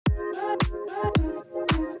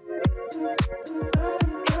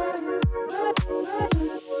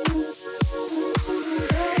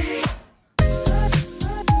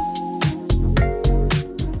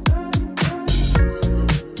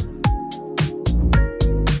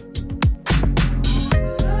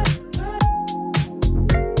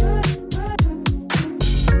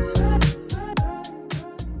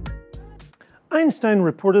Einstein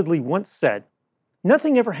reportedly once said,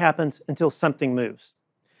 "Nothing ever happens until something moves."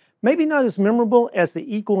 Maybe not as memorable as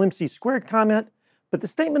the E = mc squared comment, but the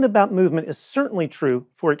statement about movement is certainly true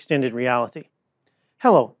for extended reality.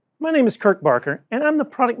 Hello, my name is Kirk Barker, and I'm the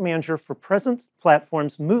product manager for Presence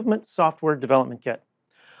Platform's Movement Software Development Kit.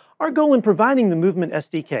 Our goal in providing the Movement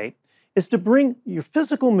SDK is to bring your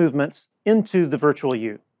physical movements into the virtual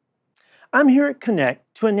you. I'm here at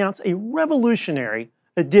Connect to announce a revolutionary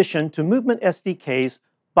addition to Movement SDK's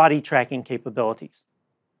body tracking capabilities.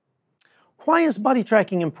 Why is body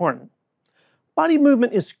tracking important? Body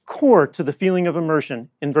movement is core to the feeling of immersion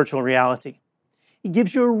in virtual reality. It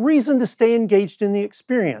gives you a reason to stay engaged in the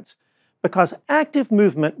experience because active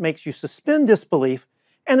movement makes you suspend disbelief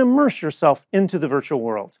and immerse yourself into the virtual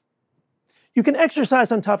world. You can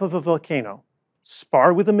exercise on top of a volcano,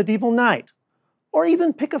 spar with a medieval knight, or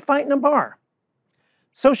even pick a fight in a bar.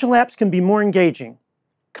 Social apps can be more engaging,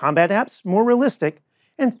 combat apps more realistic,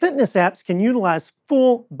 and fitness apps can utilize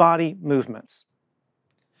full body movements.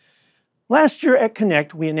 Last year at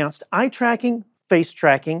Connect, we announced eye tracking, face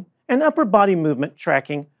tracking, and upper body movement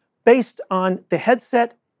tracking based on the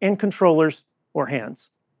headset and controllers or hands.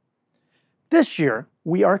 This year,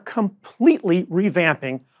 we are completely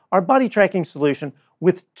revamping our body tracking solution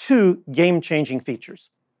with two game-changing features.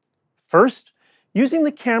 First, using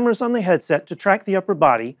the cameras on the headset to track the upper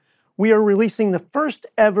body, we are releasing the first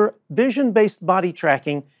ever vision-based body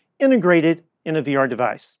tracking integrated in a VR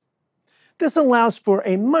device. This allows for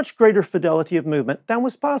a much greater fidelity of movement than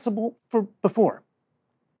was possible before.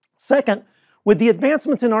 Second, with the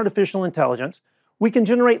advancements in artificial intelligence, we can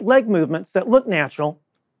generate leg movements that look natural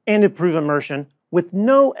and improve immersion with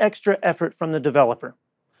no extra effort from the developer.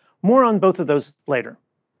 More on both of those later.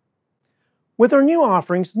 With our new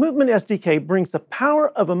offerings, Movement SDK brings the power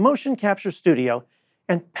of a motion capture studio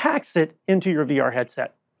and packs it into your VR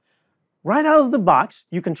headset. Right out of the box,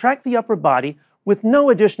 you can track the upper body with no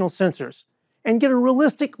additional sensors and get a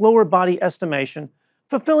realistic lower body estimation,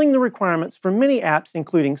 fulfilling the requirements for many apps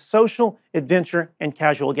including social, adventure, and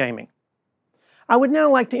casual gaming. I would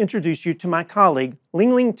now like to introduce you to my colleague,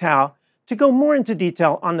 Ling Tao, to go more into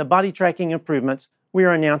detail on the body tracking improvements we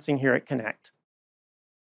are announcing here at Connect.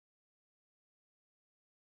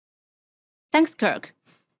 Thanks, Kirk.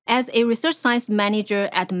 As a research science manager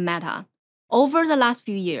at Meta, over the last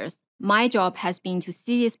few years, my job has been to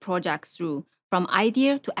see this project through from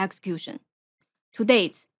idea to execution. To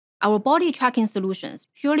date, our body tracking solutions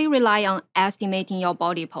purely rely on estimating your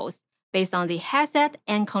body pose based on the headset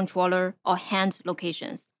and controller or hand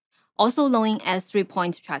locations, also known as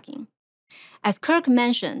three-point tracking. As Kirk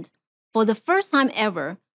mentioned, for the first time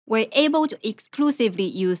ever, we're able to exclusively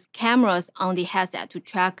use cameras on the headset to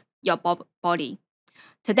track your body.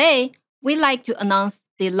 Today, we'd like to announce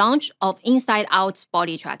the launch of Inside-Out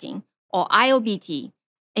Body Tracking, or IOBT,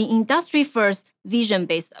 an industry-first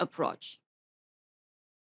vision-based approach.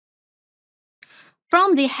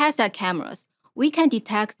 From the headset cameras, we can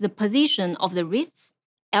detect the position of the wrists,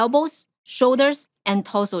 elbows, shoulders, and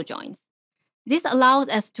torso joints. This allows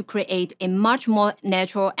us to create a much more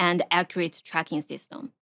natural and accurate tracking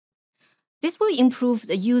system. This will improve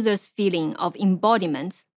the user's feeling of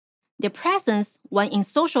embodiment, their presence when in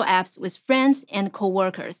social apps with friends and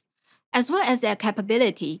coworkers, as well as their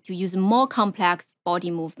capability to use more complex body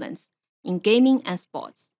movements in gaming and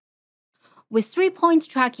sports. With three-point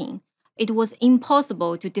tracking, it was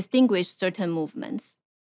impossible to distinguish certain movements.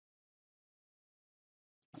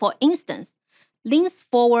 For instance, leans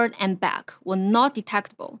forward and back were not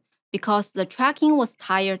detectable because the tracking was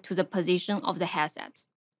tied to the position of the headset.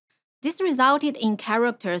 This resulted in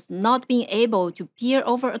characters not being able to peer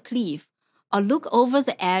over a cliff or look over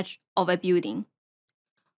the edge of a building.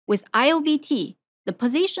 With IOBT, the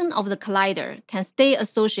position of the collider can stay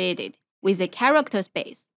associated with a character's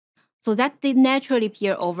base so that they naturally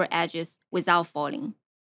peer over edges without falling.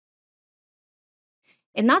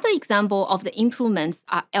 Another example of the improvements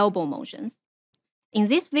are elbow motions. In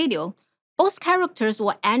this video, both characters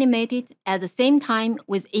were animated at the same time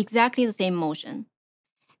with exactly the same motion.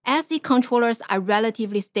 As the controllers are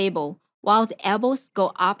relatively stable while the elbows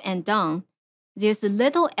go up and down, there's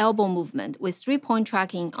little elbow movement with three-point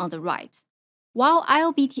tracking on the right, while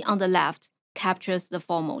IOBT on the left captures the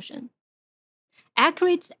full motion.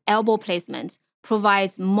 Accurate elbow placement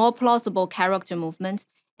provides more plausible character movement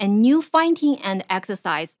and new fighting and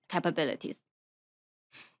exercise capabilities.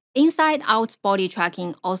 Inside-out body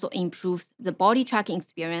tracking also improves the body tracking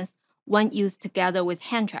experience when used together with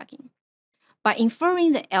hand tracking, by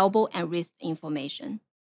inferring the elbow and wrist information.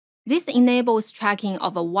 This enables tracking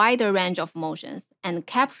of a wider range of motions and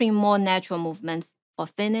capturing more natural movements for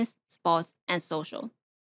fitness, sports, and social.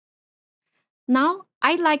 Now,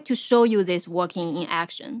 I'd like to show you this working in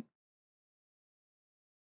action.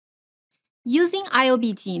 Using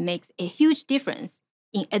IOBT makes a huge difference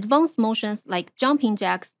in advanced motions like jumping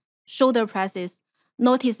jacks, shoulder presses.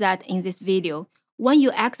 Notice that in this video, when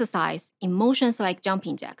you exercise in motions like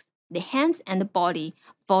jumping jacks, the hands and the body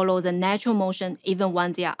follow the natural motion even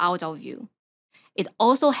when they are out of view. It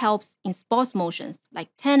also helps in sports motions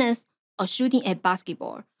like tennis or shooting a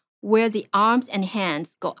basketball, where the arms and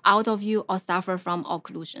hands go out of view or suffer from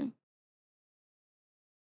occlusion.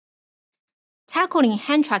 Tackling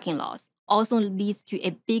hand tracking loss also leads to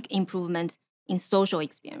a big improvement in social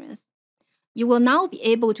experience. You will now be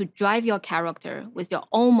able to drive your character with your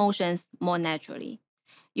own motions more naturally.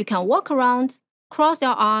 You can walk around, cross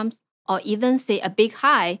your arms, or even say a big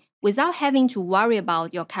hi without having to worry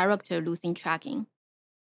about your character losing tracking.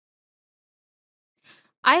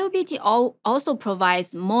 IOBT also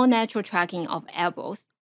provides more natural tracking of elbows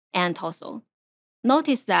and torso.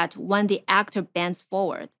 Notice that when the actor bends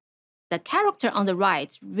forward, the character on the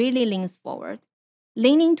right really leans forward.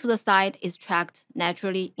 Leaning to the side is tracked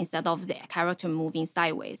naturally instead of the character moving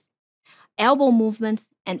sideways. Elbow movements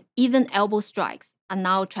and even elbow strikes are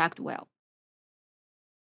now tracked well.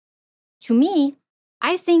 To me,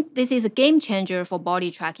 I think this is a game changer for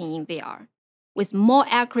body tracking in VR. With more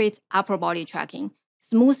accurate upper body tracking,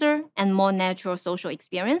 smoother and more natural social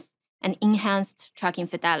experience, and enhanced tracking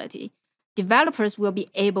fidelity, developers will be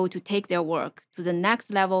able to take their work to the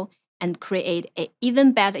next level and create an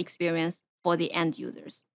even better experience for the end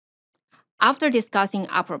users. After discussing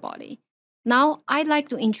upper body, now I'd like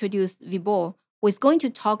to introduce Vibor, who is going to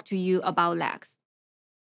talk to you about legs.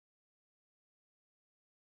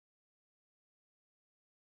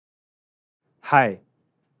 Hi,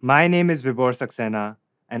 my name is Vibor Saxena,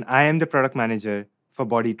 and I am the product manager for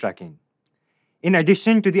body tracking. In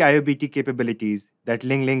addition to the IOBT capabilities that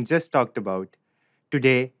Ling Ling just talked about,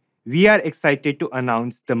 today we are excited to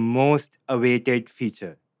announce the most awaited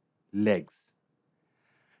feature, legs.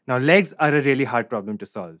 Now, legs are a really hard problem to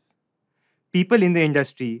solve. People in the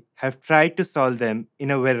industry have tried to solve them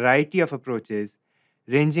in a variety of approaches,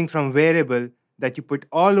 ranging from wearable that you put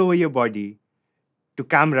all over your body to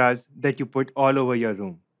cameras that you put all over your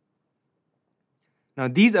room. Now,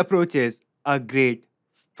 these approaches are great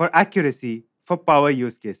for accuracy for power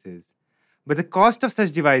use cases, but the cost of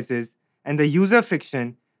such devices and the user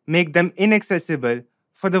friction make them inaccessible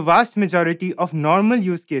for the vast majority of normal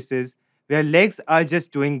use cases where legs are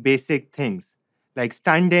just doing basic things like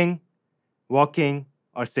standing, walking,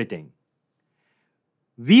 or sitting.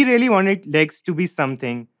 We really wanted legs to be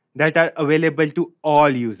something that are available to all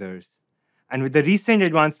users. And with the recent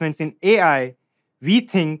advancements in AI, we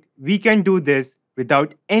think we can do this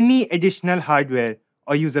without any additional hardware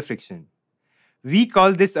or user friction. We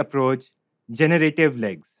call this approach generative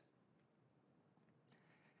legs.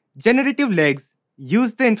 Generative legs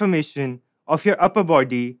use the information of your upper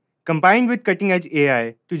body combined with cutting-edge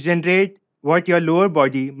AI to generate what your lower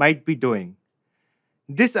body might be doing.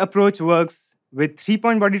 This approach works with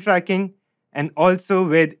three-point body tracking and also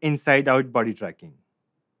with inside-out body tracking.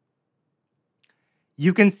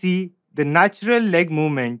 You can see the natural leg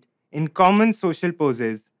movement in common social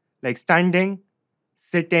poses like standing,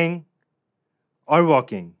 sitting, or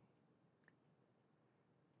walking.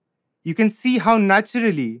 You can see how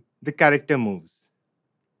naturally the character moves.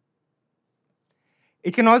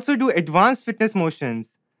 It can also do advanced fitness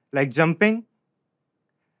motions like jumping,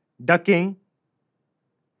 ducking,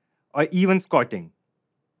 or even squatting.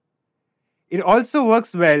 It also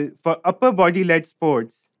works well for upper body-led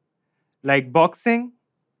sports like boxing,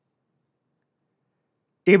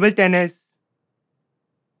 table tennis,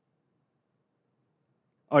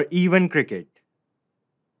 or even cricket.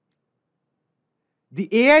 The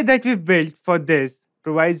AI that we've built for this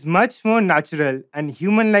provides much more natural and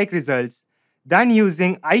human-like results than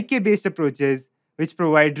using IK-based approaches which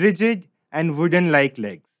provide rigid and wooden-like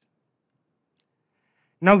legs.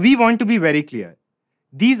 Now, we want to be very clear.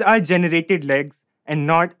 These are generated legs and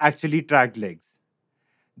not actually tracked legs.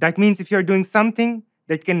 That means if you're doing something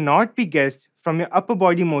that cannot be guessed from your upper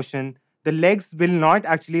body motion, the legs will not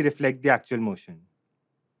actually reflect the actual motion.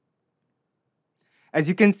 As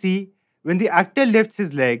you can see, when the actor lifts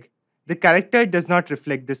his leg, the character does not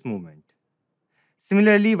reflect this movement.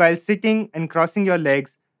 Similarly, while sitting and crossing your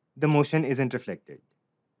legs, the motion isn't reflected.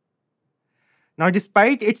 Now,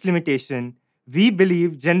 despite its limitation, we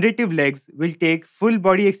believe generative legs will take full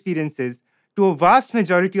body experiences to a vast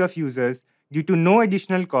majority of users due to no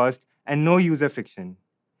additional cost and no user friction.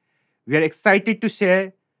 We are excited to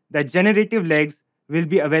share that generative legs will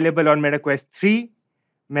be available on MetaQuest 3,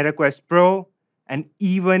 MetaQuest Pro, and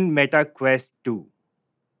even MetaQuest 2.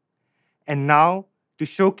 And now, to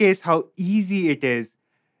showcase how easy it is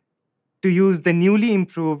to use the newly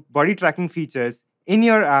improved body tracking features in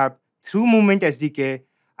your app through Movement SDK,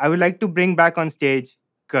 I would like to bring back on stage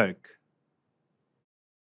Kirk.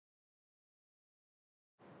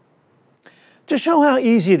 To show how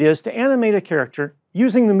easy it is to animate a character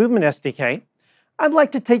using the Movement SDK, I'd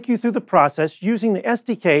like to take you through the process using the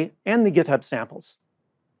SDK and the GitHub samples.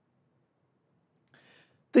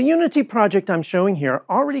 The Unity project I'm showing here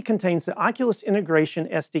already contains the Oculus Integration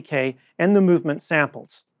SDK and the Movement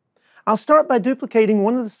samples. I'll start by duplicating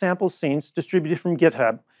one of the sample scenes distributed from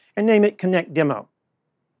GitHub and name it Connect Demo.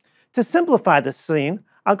 To simplify this scene,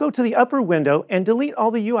 I'll go to the upper window and delete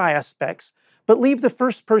all the UI aspects, but leave the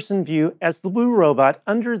first-person view as the blue robot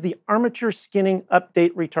under the Armature Skinning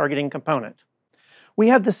Update Retargeting component. We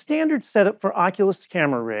have the standard setup for Oculus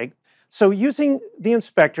camera rig, so using the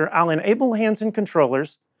inspector, I'll enable hands and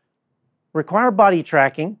controllers, require body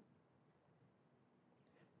tracking,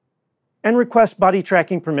 and request body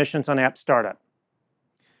tracking permissions on app startup.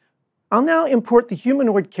 I'll now import the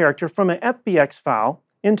humanoid character from an FBX file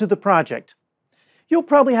into the project. You'll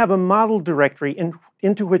probably have a model directory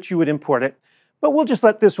into which you would import it, but we'll just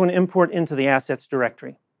let this one import into the assets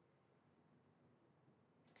directory.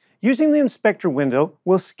 Using the inspector window,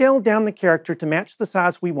 we'll scale down the character to match the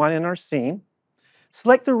size we want in our scene,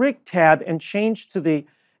 select the rig tab and change to the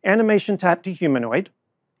animation type to humanoid,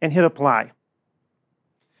 and hit apply.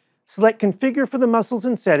 Select configure for the muscles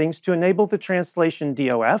and settings to enable the translation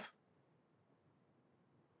DOF.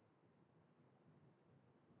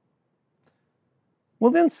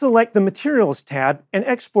 We'll then select the materials tab and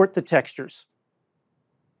export the textures.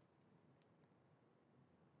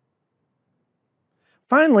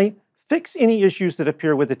 Finally, fix any issues that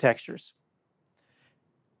appear with the textures.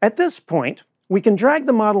 At this point, we can drag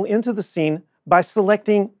the model into the scene by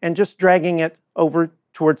selecting and just dragging it over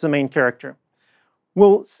towards the main character.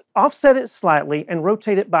 We'll offset it slightly and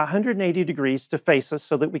rotate it by 180 degrees to face us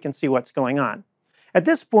so that we can see what's going on. At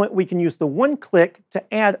this point, we can use the one click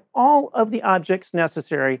to add all of the objects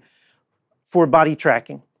necessary for body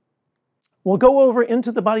tracking. We'll go over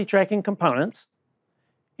into the body tracking components,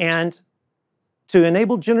 and to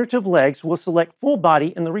enable generative legs, we'll select full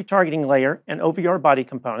body in the retargeting layer and OVR body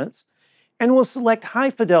components, and we'll select high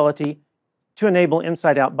fidelity to enable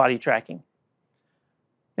inside-out body tracking.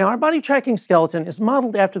 Now, our body tracking skeleton is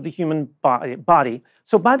modeled after the human body,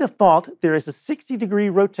 so by default, there is a 60-degree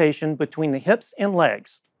rotation between the hips and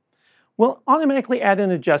legs. We'll automatically add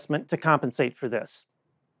an adjustment to compensate for this.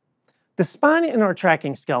 The spine in our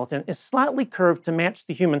tracking skeleton is slightly curved to match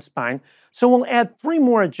the human spine, so we'll add 3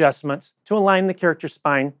 more adjustments to align the character's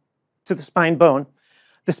spine to the spine bone.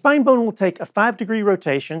 The spine bone will take a 5-degree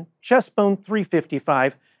rotation, chest bone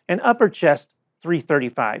 355, and upper chest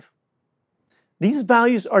 335. These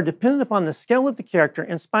values are dependent upon the scale of the character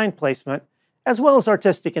and spine placement, as well as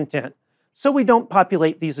artistic intent, so we don't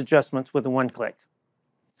populate these adjustments with a one click.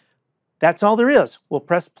 That's all there is. We'll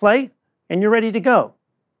press play, and you're ready to go.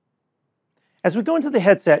 As we go into the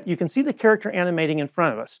headset, you can see the character animating in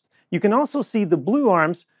front of us. You can also see the blue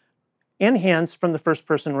arms and hands from the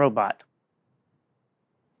first-person robot.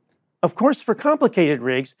 Of course, for complicated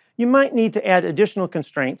rigs, you might need to add additional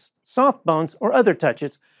constraints, soft bones, or other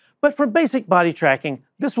touches, but for basic body tracking,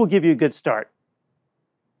 this will give you a good start.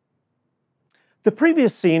 The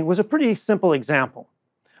previous scene was a pretty simple example.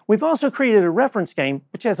 We've also created a reference game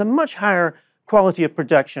which has a much higher quality of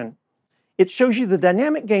production. It shows you the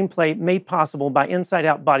dynamic gameplay made possible by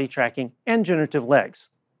inside-out body tracking and generative legs.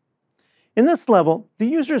 In this level, the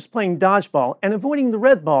user is playing dodgeball and avoiding the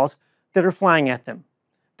red balls that are flying at them.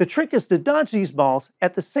 The trick is to dodge these balls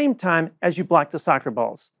at the same time as you block the soccer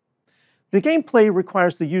balls. The gameplay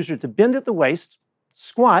requires the user to bend at the waist,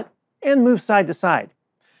 squat, and move side to side.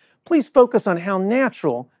 Please focus on how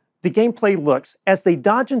natural the gameplay looks as they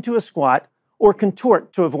dodge into a squat or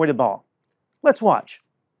contort to avoid a ball. Let's watch.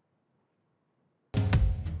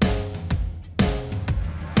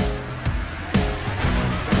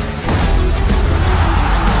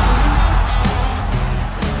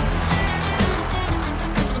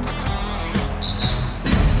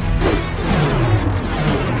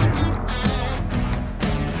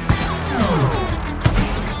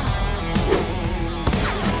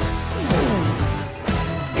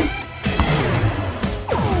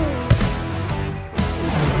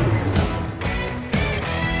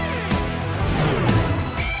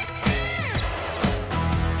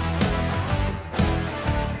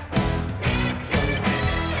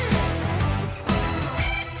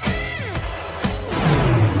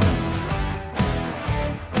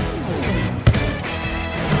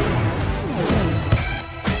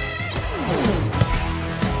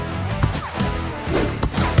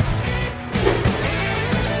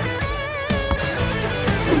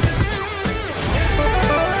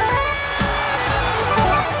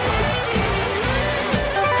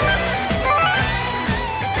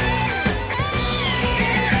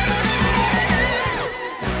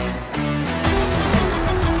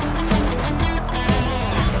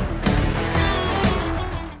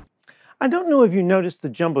 I don't know if you noticed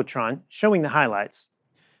the Jumbotron showing the highlights.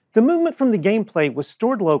 The movement from the gameplay was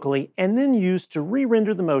stored locally and then used to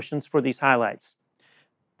re-render the motions for these highlights.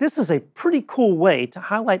 This is a pretty cool way to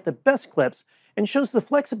highlight the best clips and shows the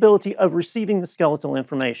flexibility of receiving the skeletal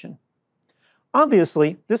information.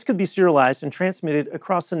 Obviously, this could be serialized and transmitted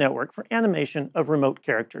across the network for animation of remote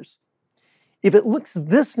characters. If it looks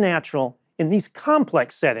this natural in these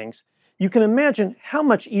complex settings, you can imagine how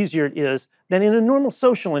much easier it is than in a normal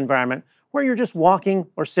social environment where you're just walking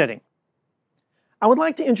or sitting. I would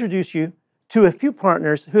like to introduce you to a few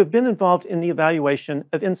partners who have been involved in the evaluation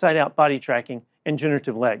of inside-out body tracking and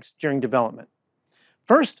generative legs during development.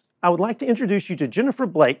 First, I would like to introduce you to Jennifer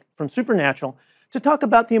Blake from Supernatural to talk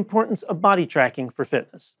about the importance of body tracking for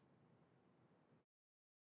fitness.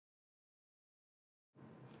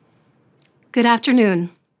 Good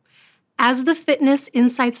afternoon. As the Fitness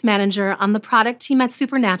Insights Manager on the product team at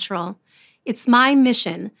Supernatural, it's my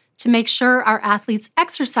mission to make sure our athletes'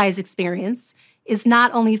 exercise experience is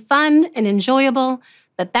not only fun and enjoyable,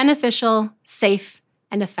 but beneficial, safe,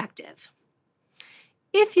 and effective.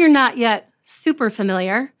 If you're not yet super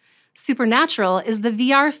familiar, Supernatural is the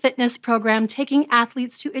VR fitness program taking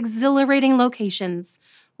athletes to exhilarating locations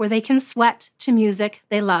where they can sweat to music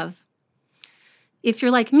they love. If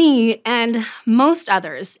you're like me and most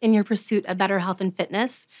others in your pursuit of better health and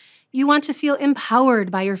fitness, you want to feel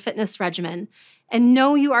empowered by your fitness regimen and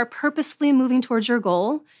know you are purposefully moving towards your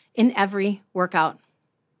goal in every workout.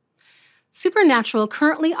 Supernatural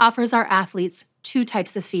currently offers our athletes two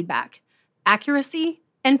types of feedback: accuracy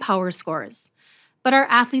and power scores. But our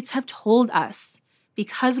athletes have told us,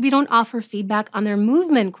 because we don't offer feedback on their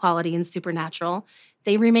movement quality in Supernatural,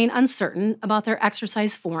 they remain uncertain about their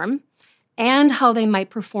exercise form and how they might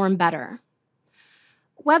perform better.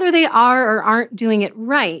 Whether they are or aren't doing it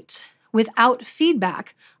right, without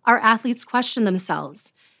feedback, our athletes question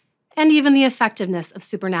themselves and even the effectiveness of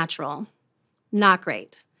Supernatural. Not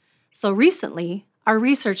great. So recently, our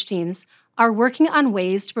research teams are working on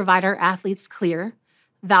ways to provide our athletes clear,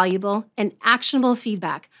 valuable, and actionable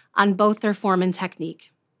feedback on both their form and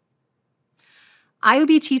technique.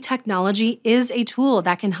 IOBT technology is a tool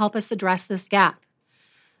that can help us address this gap.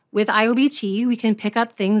 With IOBT, we can pick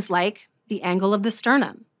up things like the angle of the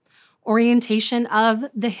sternum, orientation of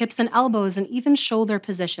the hips and elbows, and even shoulder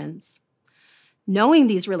positions. Knowing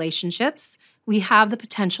these relationships, we have the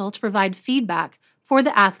potential to provide feedback for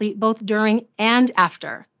the athlete both during and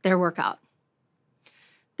after their workout.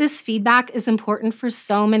 This feedback is important for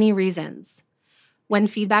so many reasons. When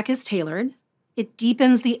feedback is tailored, it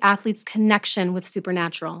deepens the athlete's connection with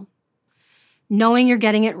Supernatural. Knowing you're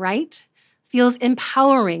getting it right feels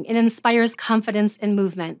empowering and inspires confidence in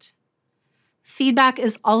movement. Feedback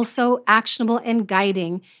is also actionable and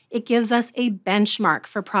guiding. It gives us a benchmark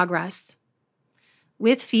for progress.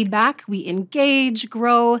 With feedback, we engage,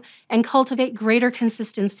 grow, and cultivate greater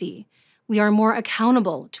consistency. We are more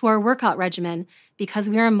accountable to our workout regimen because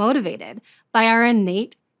we are motivated by our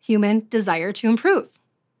innate human desire to improve.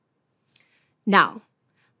 Now,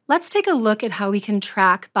 let's take a look at how we can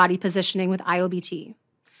track body positioning with IOBT.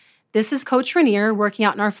 This is Coach Rainier working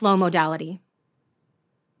out in our flow modality.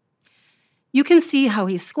 You can see how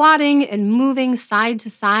he's squatting and moving side to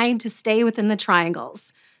side to stay within the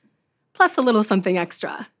triangles, plus a little something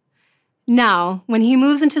extra. Now, when he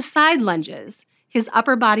moves into side lunges, his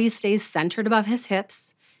upper body stays centered above his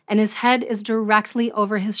hips, and his head is directly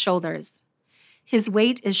over his shoulders. His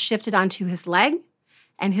weight is shifted onto his leg,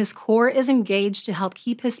 and his core is engaged to help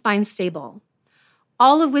keep his spine stable,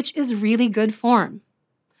 all of which is really good form.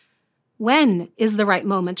 When is the right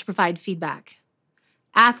moment to provide feedback?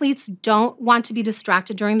 Athletes don't want to be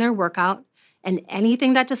distracted during their workout, and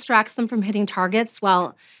anything that distracts them from hitting targets,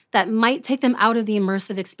 well, that might take them out of the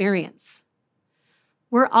immersive experience.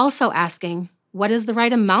 We're also asking, what is the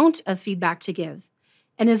right amount of feedback to give?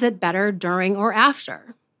 And is it better during or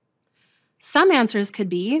after? Some answers could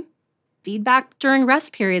be feedback during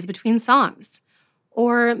rest periods between songs,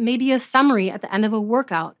 or maybe a summary at the end of a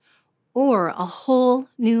workout, or a whole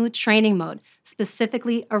new training mode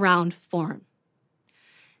specifically around form.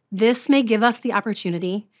 This may give us the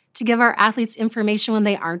opportunity to give our athletes information when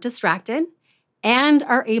they aren't distracted and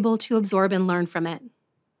are able to absorb and learn from it.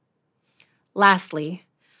 Lastly,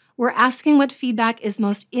 we're asking what feedback is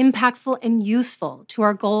most impactful and useful to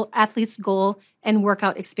our athlete's goal and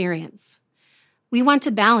workout experience. We want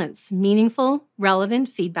to balance meaningful, relevant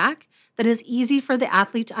feedback that is easy for the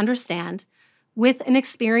athlete to understand with an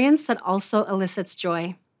experience that also elicits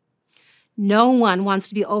joy. No one wants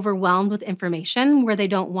to be overwhelmed with information where they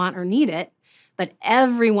don't want or need it, but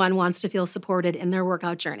everyone wants to feel supported in their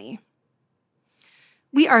workout journey.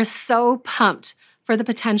 We are so pumped for for the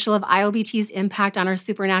potential of IOBT's impact on our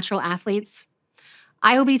supernatural athletes.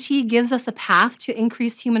 IOBT gives us a path to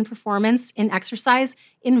increase human performance in exercise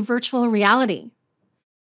in virtual reality.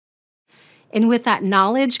 And with that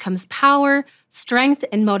knowledge comes power, strength,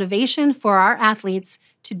 and motivation for our athletes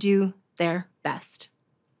to do their best.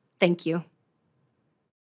 Thank you.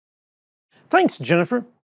 Thanks, Jennifer.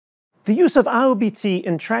 The use of IOBT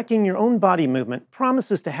in tracking your own body movement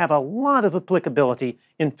promises to have a lot of applicability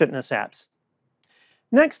in fitness apps.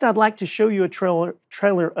 Next, I'd like to show you a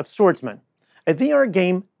trailer of Swordsman, a VR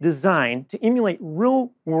game designed to emulate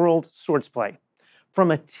real-world swordsplay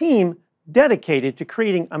from a team dedicated to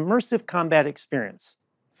creating immersive combat experience.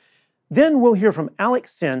 Then we'll hear from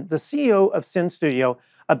Alex Sin, the CEO of Sin Studio,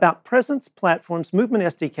 about Presence Platform's Movement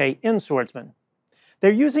SDK in Swordsman.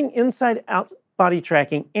 They're using inside-out body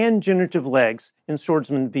tracking and generative legs in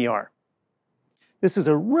Swordsman VR. This is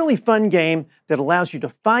a really fun game that allows you to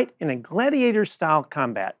fight in a gladiator-style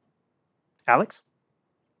combat. Alex?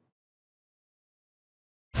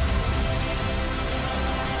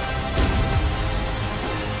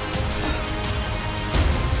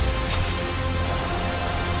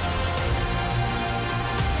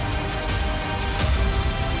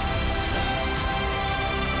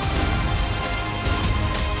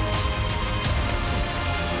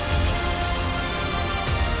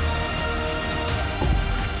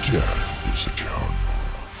 Death is eternal.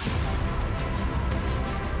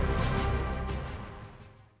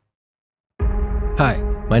 Hi,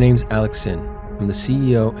 my name's Alex Sin. I'm the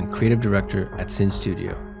CEO and Creative Director at Sin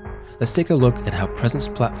Studio. Let's take a look at how Presence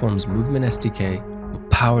Platform's Movement SDK will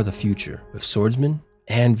power the future of swordsman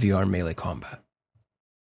and VR melee combat.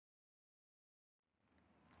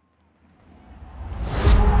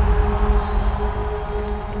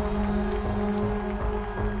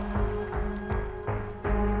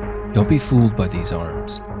 Don't be fooled by these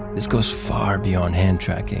arms. This goes far beyond hand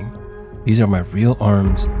tracking. These are my real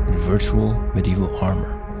arms in virtual medieval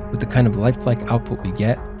armor, with the kind of lifelike output we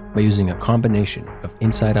get by using a combination of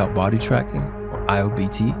inside-out body tracking, or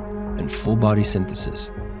IOBT, and full body synthesis,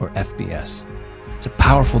 or FBS. It's a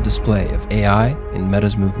powerful display of AI in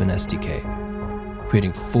Meta's Movement SDK,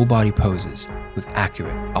 creating full body poses with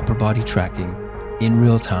accurate upper body tracking in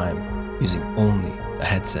real time using only a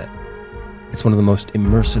headset. It's one of the most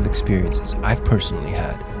immersive experiences I've personally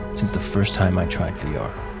had since the first time I tried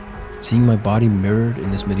VR. Seeing my body mirrored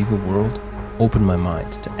in this medieval world opened my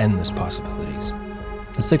mind to endless possibilities.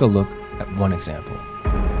 Let's take a look at one example.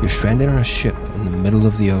 You're stranded on a ship in the middle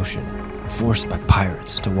of the ocean, forced by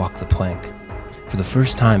pirates to walk the plank. For the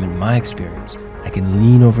first time in my experience, I can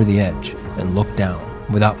lean over the edge and look down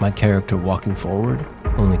without my character walking forward,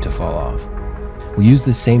 only to fall off. We use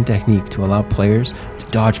this same technique to allow players to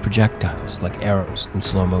dodge projectiles like arrows in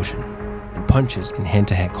slow motion and punches in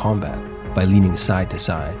hand-to-hand combat by leaning side to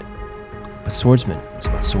side. But Swordsman is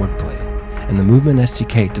about swordplay, and the Movement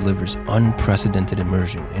SDK delivers unprecedented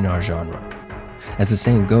immersion in our genre. As the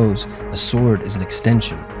saying goes, a sword is an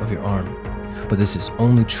extension of your arm, but this is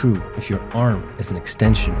only true if your arm is an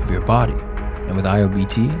extension of your body, and with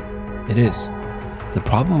IOBT, it is. The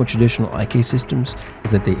problem with traditional IK systems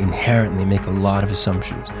is that they inherently make a lot of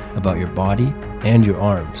assumptions about your body and your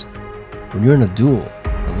arms. When you're in a duel,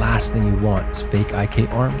 the last thing you want is fake IK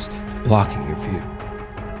arms blocking your view.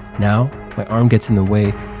 Now, my arm gets in the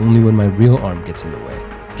way only when my real arm gets in the way,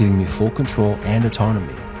 giving me full control and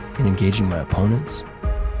autonomy in engaging my opponents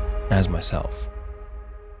as myself.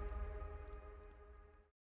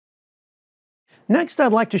 Next,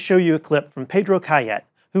 I'd like to show you a clip from Pedro Cayet,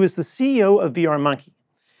 who is the CEO of VR Monkey.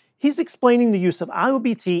 He's explaining the use of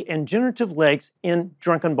IOBT and generative legs in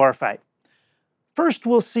Drunken Bar Fight. First,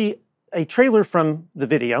 we'll see a trailer from the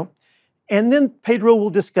video, and then Pedro will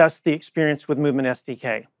discuss the experience with Movement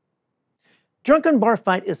SDK. Drunken Bar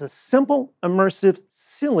Fight is a simple, immersive,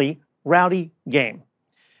 silly, rowdy game.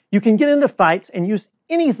 You can get into fights and use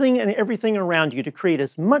anything and everything around you to create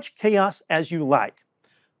as much chaos as you like.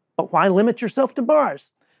 But why limit yourself to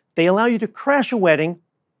bars? They allow you to crash a wedding,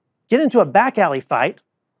 get into a back alley fight,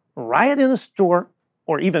 riot in a store,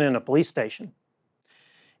 or even in a police station.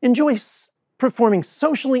 Enjoy performing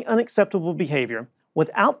socially unacceptable behavior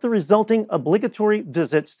without the resulting obligatory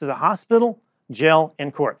visits to the hospital, jail,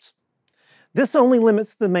 and courts. This only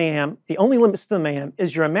limits the mayhem. The only limits to the mayhem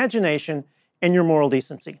is your imagination and your moral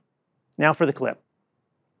decency. Now for the clip.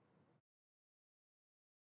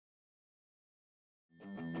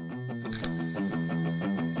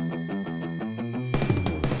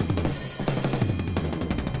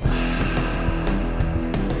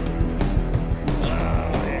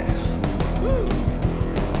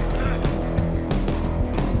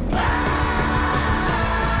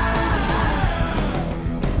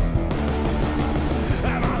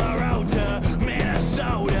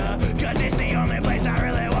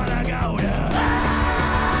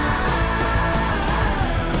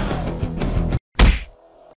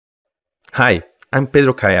 Hi, I'm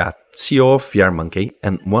Pedro Kayat, CEO of VRMonkey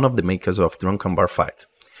and one of the makers of Drunken Bar Fight.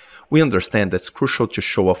 We understand that it's crucial to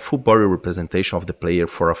show a full body representation of the player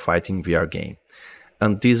for a fighting VR game,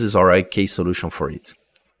 and this is our IK solution for it.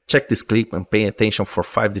 Check this clip and pay attention for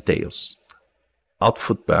 5 details: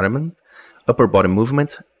 outfoot parament, upper body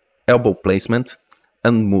movement, elbow placement,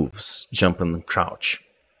 and moves, jump and crouch.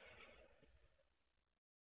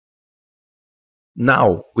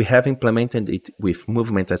 Now we have implemented it with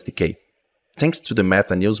Movement SDK. Thanks to the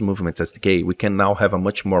Meta News Movement SDK, we can now have a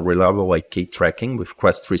much more reliable IK tracking with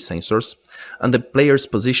Quest 3 sensors, and the player's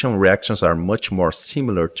position reactions are much more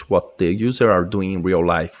similar to what the user are doing in real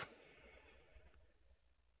life.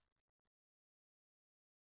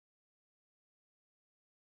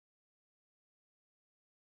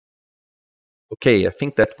 Okay, I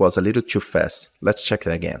think that was a little too fast. Let's check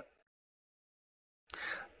it again.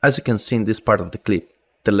 As you can see in this part of the clip,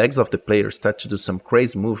 the legs of the player start to do some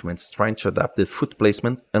crazy movements trying to adapt the foot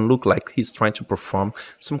placement and look like he's trying to perform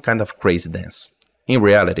some kind of crazy dance. In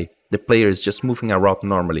reality, the player is just moving around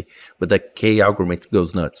normally, but the IK algorithm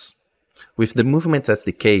goes nuts. With the Movement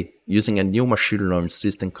SDK, using a new machine learning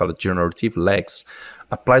system called Generative Legs,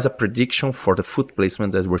 applies a prediction for the foot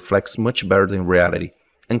placement that reflects much better than reality,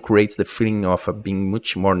 and creates the feeling of a being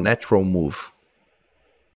much more natural move.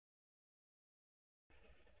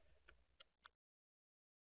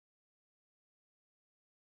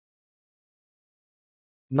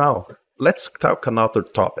 Now, let's talk another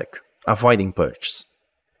topic, avoiding punches.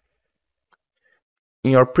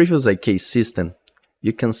 In your previous IK system,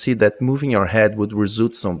 you can see that moving your head would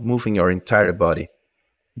result in moving your entire body,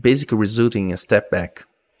 basically resulting in a step back,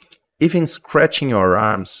 even scratching your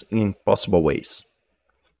arms in impossible ways.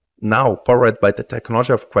 Now, powered by the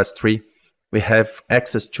technology of Quest 3, we have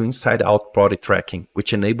access to inside-out body tracking,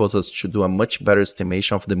 which enables us to do a much better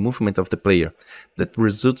estimation of the movement of the player, that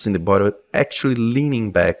results in the body actually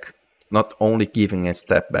leaning back, not only giving a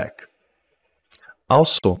step back.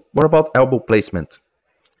 Also, what about elbow placement?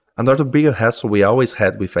 Another big hassle we always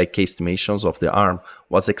had with IK estimations of the arm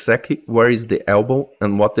was exactly where is the elbow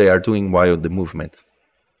and what they are doing while the movement.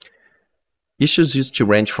 Issues used to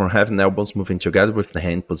range from having elbows moving together with the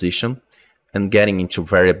hand position and getting into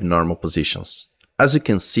very abnormal positions. As you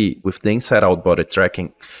can see, with the inside-out body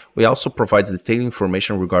tracking, we also provide detailed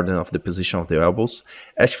information regarding of the position of the elbows,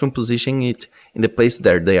 actually positioning it in the place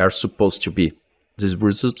that they are supposed to be. These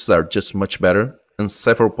results are just much better, and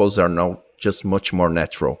several poses are now just much more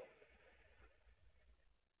natural.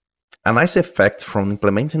 A nice effect from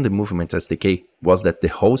implementing the Movement SDK was that the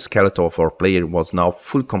whole skeleton of our player was now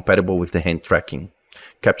fully compatible with the hand tracking,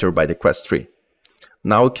 captured by the Quest 3.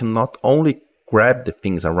 Now you can not only grab the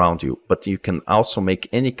things around you, but you can also make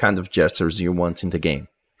any kind of gestures you want in the game.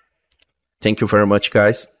 Thank you very much,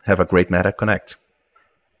 guys. Have a great Meta Connect.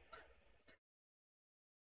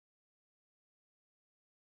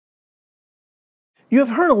 You have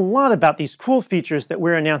heard a lot about these cool features that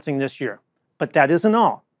we're announcing this year, but that isn't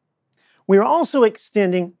all. We are also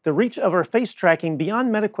extending the reach of our face tracking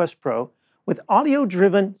beyond MetaQuest Pro with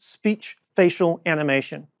audio-driven speech facial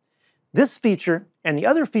animation. This feature and the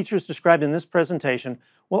other features described in this presentation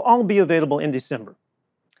will all be available in December.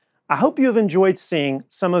 I hope you have enjoyed seeing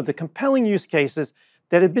some of the compelling use cases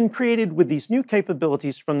that have been created with these new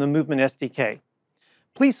capabilities from the Movement SDK.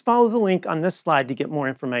 Please follow the link on this slide to get more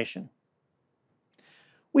information.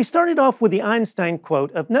 We started off with the Einstein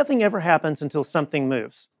quote of "Nothing ever happens until something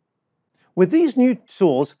moves." With these new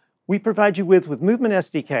tools we provide you with Movement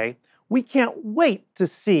SDK, we can't wait to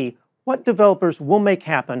see what developers will make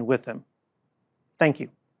happen with them. Thank you.